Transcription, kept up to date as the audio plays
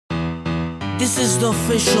This is the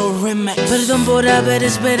official remix. Perdón por haber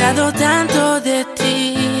esperado tanto de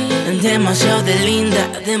ti. Demasiado de linda,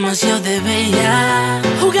 demasiado de bella.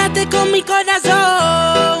 Jugaste con mi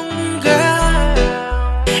corazón,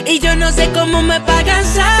 girl. Y yo no sé cómo me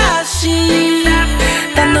pagas así.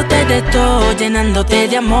 Dándote de todo, llenándote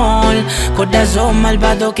de amor. Corazón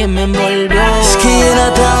malvado que me envolvió. Es que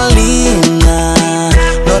era tan linda,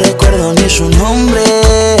 no recuerdo ni su nombre.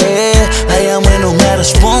 La llamo y no me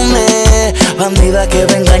responde. Bandida que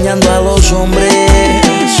va engañando a los hombres.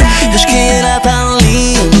 Es que era tan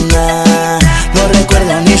linda, no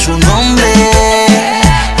recuerdo ni su nombre.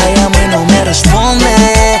 La llamo y no me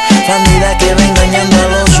responde. Bandida que va engañando a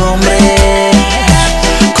los hombres.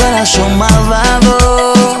 Corazón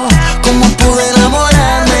malvado, ¿cómo pude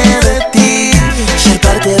enamorarme de ti? Ser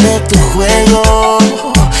parte de tu juego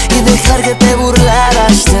y dejar que te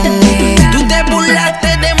burlaras de mí. Tú te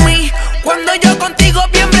burlaste de mí cuando yo contigo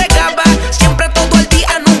bien bregaba. Siempre todo el día,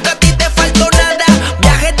 nunca a ti te faltó nada.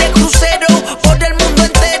 Viajes de crucero por el mundo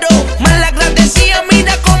entero. Mal agradecida,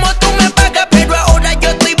 mira cómo tú me pagas. Pero ahora yo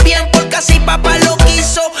estoy bien porque así papá lo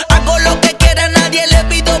quiso. Hago lo que quiera, nadie le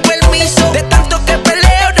pido permiso. De tanto que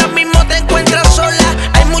peleo, ahora mismo te encuentras sola.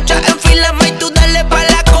 Hay muchas en fila, ma, y tú dale pa'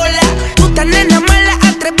 la cola. Tú tan nena mala,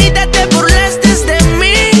 atrevida, te burlaste de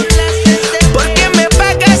mí. ¿Por qué me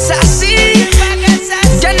pagas así?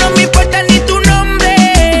 Ya no me importa ni tu nombre.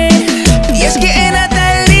 Y es que era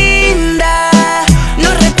tan linda, no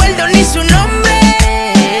recuerdo ni su nombre.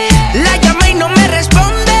 La llamé y no me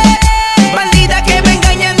responde. Bandida que va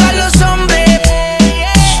engañando a los hombres.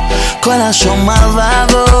 Corazón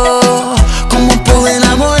malvado, ¿cómo pude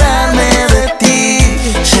enamorarme de ti?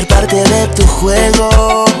 Ser parte de tu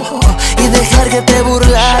juego y dejar que te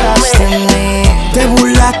burlaras de mí. Te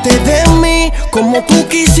burlaste de mí como tú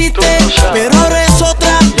quisiste, pero ahora es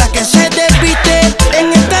otra la que se despiste.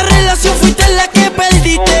 En esta relación fuiste la que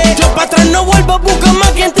perdiste. Yo para atrás no vuelvo, busca más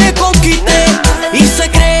quien te conquiste. Y se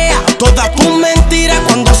crea toda tu mentira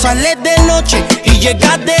cuando sales de noche y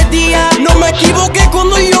llegas de día. No me equivoqué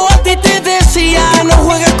cuando yo a ti te decía: no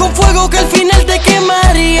juegues con fuego que al final te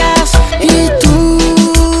quemarías. Y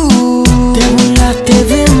tú te burlaste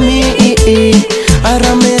de mí,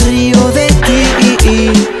 ahora me río de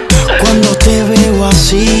ti. Cuando te veo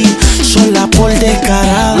así, sola por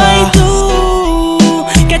descarada. Ma, y tú,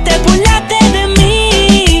 que te burlaste de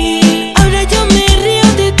mí, ahora yo me río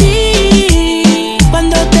de ti.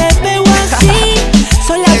 Cuando te veo así,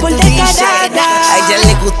 sola por descarada. A ella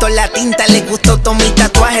le gustó la tinta, le gustó todo mi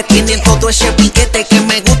tatuaje. Tiene todo ese piquete que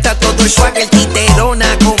me gusta, todo el swagger. Titerona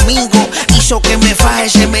conmigo hizo que me faje.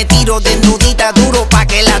 Se me tiro desnudita duro pa'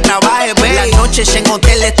 que la trabaje, ve. Las noches en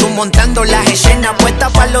hoteles tú montando las escenas. Puesta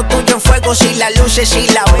pa' lo tuyo en fuego, si las luces y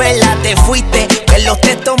la vela. Te fuiste, en los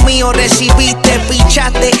textos míos recibiste.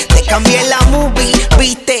 Pichaste, te cambié la movie,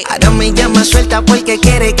 viste. Ahora me llama suelta porque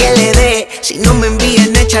quiere que le dé. Si no me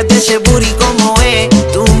envíen hechas de ese booty como es.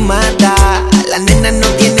 Tú matas, la nena no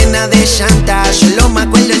tiene nada de santa. Solo me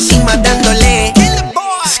acuerdo encima dándole.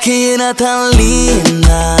 Es que era tan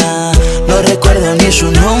linda, no recuerdo ni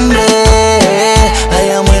su nombre. La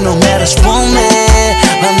llamo y no me responde.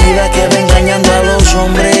 Bandida que va engañando a los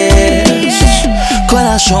hombres.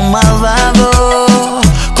 Corazón malvado,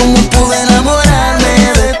 ¿cómo pude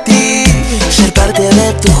enamorarme de ti? Ser parte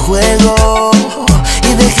de tu juego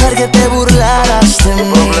y dejar que te burlaras de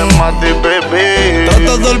mí. Problematik, baby.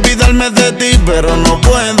 Trato de olvidarme de ti, pero no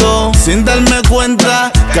puedo. Sin darme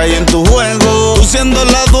cuenta, caí en tu juego. Tú siendo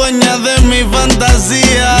la dueña de mi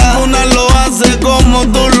fantasía. Ninguna lo hace como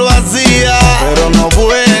tú lo hacías. Pero no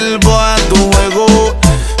vuelvo a tu juego.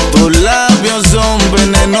 Tus labios son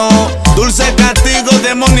veneno. Dulce castigo,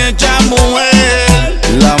 demonio hecha mujer.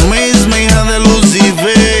 La misma hija de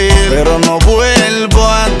Lucifer. Pero no vuelvo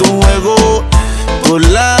a tu juego. Tus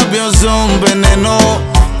labios son veneno.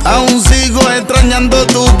 Aún sigo extrañando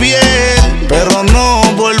tu piel, pero no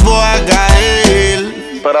vuelvo a caer.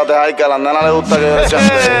 Espérate, ay, que a la nena le gusta que yo le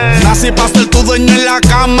chante. Nací para ser tu dueño en la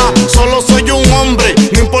cama. Solo soy un hombre,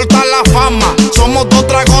 no importa la fama. Somos dos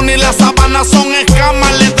dragones y las sábanas son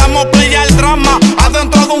escamas. Le damos play al drama,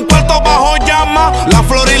 adentro de un cuarto bajo llama. La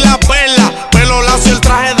flor y la perla, pelo lacio, el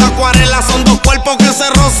traje de acuarela. Son dos cuerpos que se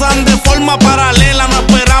rozan de forma paralela. No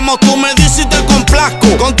esperamos, tú me dices y te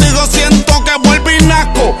complazco. Contigo siento que vuelvo y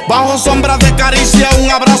nazco. Bajo sombra de caricia,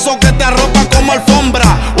 un abrazo que te arropa como alfombra.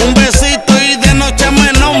 Un besito y de noche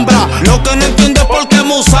me nombra. Lo que no entiendo es por qué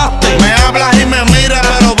me usaste. Me hablas y me miras,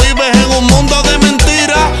 pero vives en un mundo de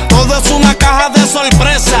mentiras. Todo es una caja de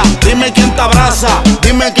sorpresa. Dime quién te abraza,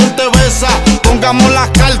 dime quién te besa. Pongamos las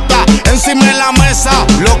cartas encima de la mesa.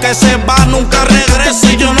 Lo que se va nunca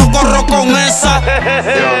regresa y yo no corro con esa.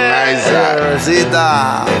 Izak.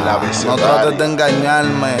 Bebecita, El no abecedario. trates de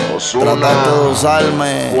engañarme. Ozuna. Trataste de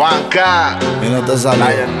usarme Juanka. y no te salió.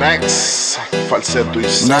 Lionexx. Falsetto y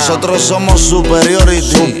Sammy. Nosotros somos superiority.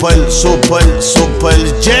 Super, super, super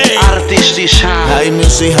J. Artistizado. High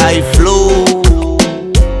music, high flow.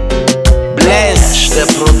 Bless. The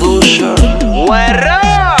producer. Guerrero.